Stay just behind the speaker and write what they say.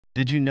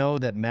Did you know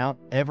that Mount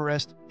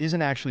Everest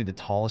isn't actually the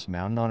tallest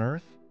mountain on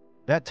Earth?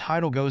 That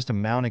title goes to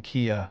Mauna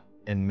Kea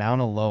and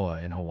Mauna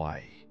Loa in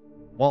Hawaii.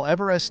 While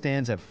Everest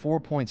stands at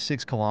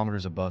 4.6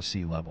 kilometers above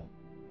sea level,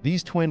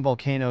 these twin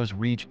volcanoes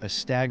reach a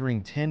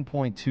staggering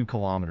 10.2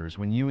 kilometers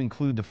when you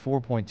include the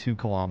 4.2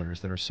 kilometers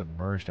that are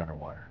submerged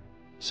underwater.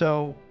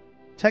 So,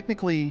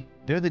 technically,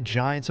 they're the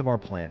giants of our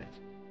planet.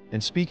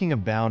 And speaking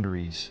of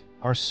boundaries,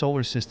 our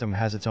solar system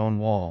has its own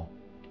wall,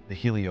 the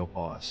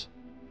heliopause.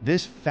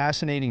 This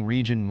fascinating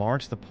region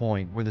marks the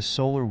point where the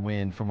solar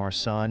wind from our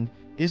sun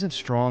isn't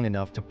strong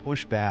enough to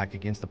push back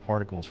against the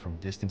particles from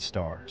distant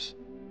stars.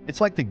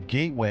 It's like the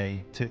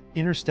gateway to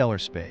interstellar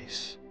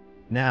space.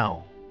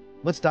 Now,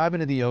 let's dive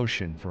into the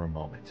ocean for a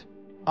moment.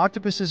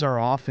 Octopuses are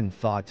often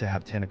thought to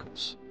have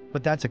tentacles,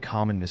 but that's a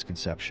common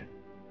misconception.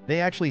 They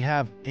actually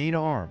have 8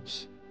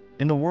 arms.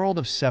 In the world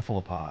of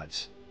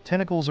cephalopods,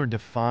 tentacles are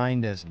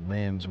defined as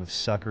limbs with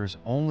suckers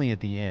only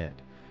at the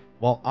end,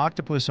 while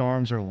octopus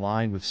arms are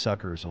lined with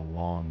suckers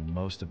along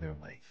most of their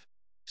length.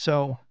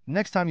 So,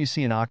 next time you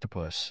see an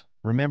octopus,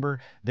 remember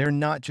they're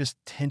not just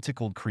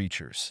tentacled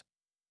creatures.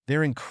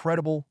 They're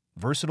incredible,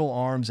 versatile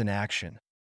arms in action.